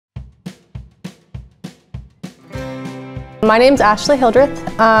My name's Ashley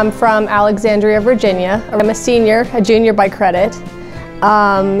Hildreth. I'm from Alexandria, Virginia. I'm a senior, a junior by credit,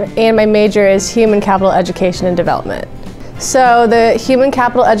 and my major is Human Capital Education and Development. So the Human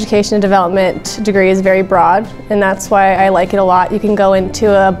Capital Education and Development degree is very broad, and that's why I like it a lot. You can go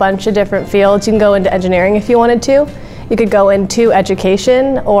into a bunch of different fields. You can go into engineering if you wanted to. You could go into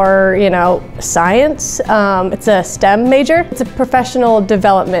education or, science. It's a STEM major. It's a professional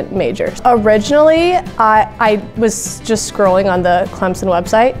development major. Originally, I was just scrolling on the Clemson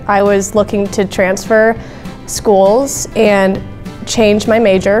website. I was looking to transfer schools and change my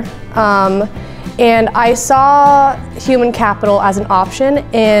major. And I saw human capital as an option,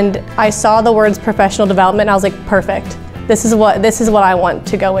 and I saw the words professional development, and I was like, perfect. This is what I want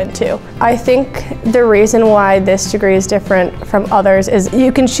to go into. I think the reason why this degree is different from others is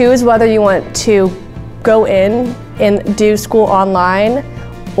you can choose whether you want to go in and do school online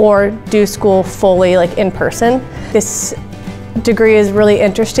or do school fully, like in person. This degree is really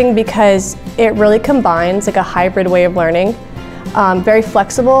interesting because it really combines like a hybrid way of learning, very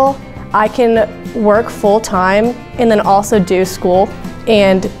flexible. I can work full-time and then also do school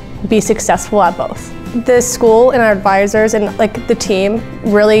and be successful at both. The school and our advisors and the team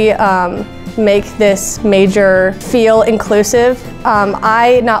really make this major feel inclusive.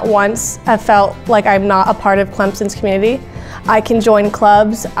 I not once have felt like I'm not a part of Clemson's community. I can join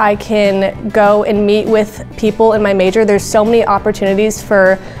clubs, I can go and meet with people in my major. There's so many opportunities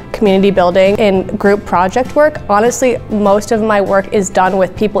for community building and group project work. Honestly, most of my work is done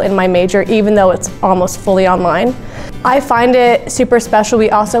with people in my major, even though it's almost fully online. I find it super special. We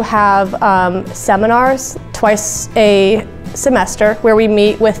also have seminars twice a semester where we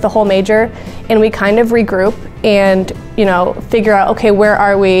meet with the whole major and we kind of regroup and figure out, okay, where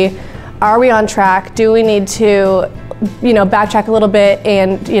are we? Are we on track? Do we need to backtrack a little bit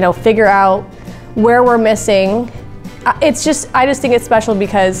and figure out where we're missing? I just think it's special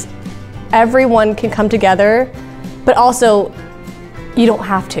because everyone can come together, but also you don't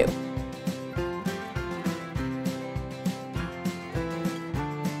have to.